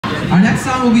Our next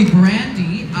song will be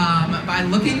Brandy by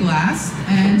Looking Glass,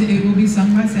 and it will be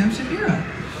sung by Shapira.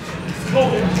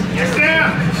 Oh, yes,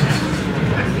 ma'am!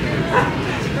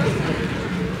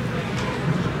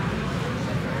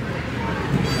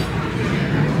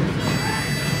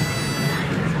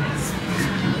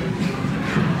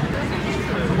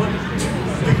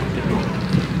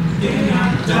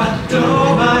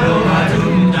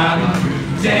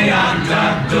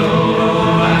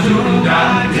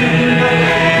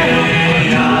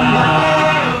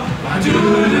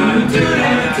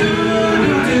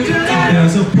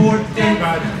 There's a port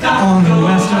on the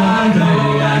western bay,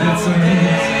 and it says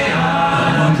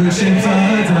 100 ships a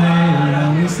day,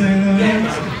 and we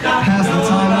sailors pass the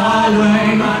time away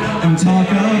and talk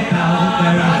about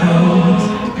their clothes.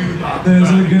 There's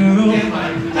a girl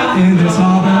in this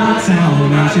harbor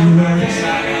town, and she works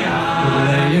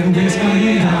laying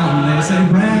whiskey down. They say,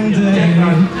 Brandy,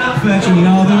 fetch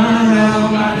another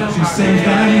round. She serves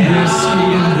them whiskey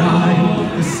and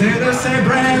wine. The sailors say,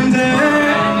 Brandy,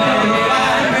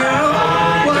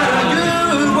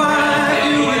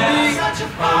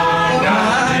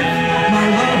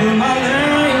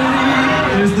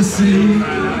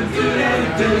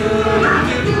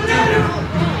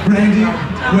 Brandy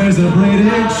wears a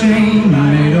braided chain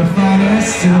made of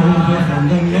finest silver from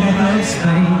the north of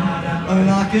Spain. A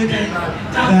locket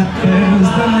that bears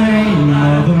the name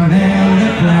of a man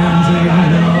that Brandy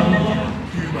loved.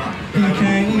 He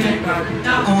came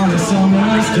on a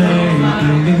summer's day,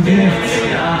 bringing gifts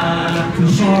from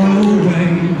far away,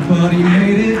 but he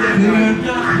made it clear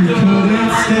he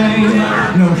couldn't stay.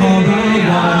 No harbor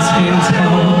was his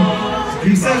home.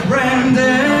 He says,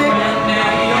 Brandy,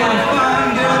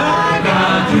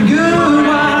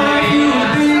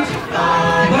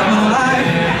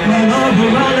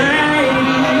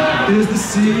 is the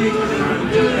sea.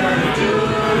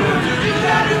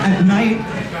 At night,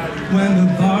 when the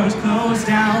bars close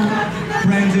down,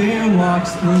 Brandy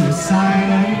walks through a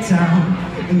silent town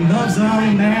and loves a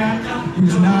man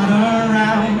who's not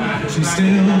around. She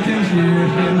still can hear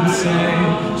him say,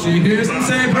 she hears him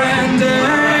say,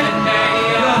 Brandy.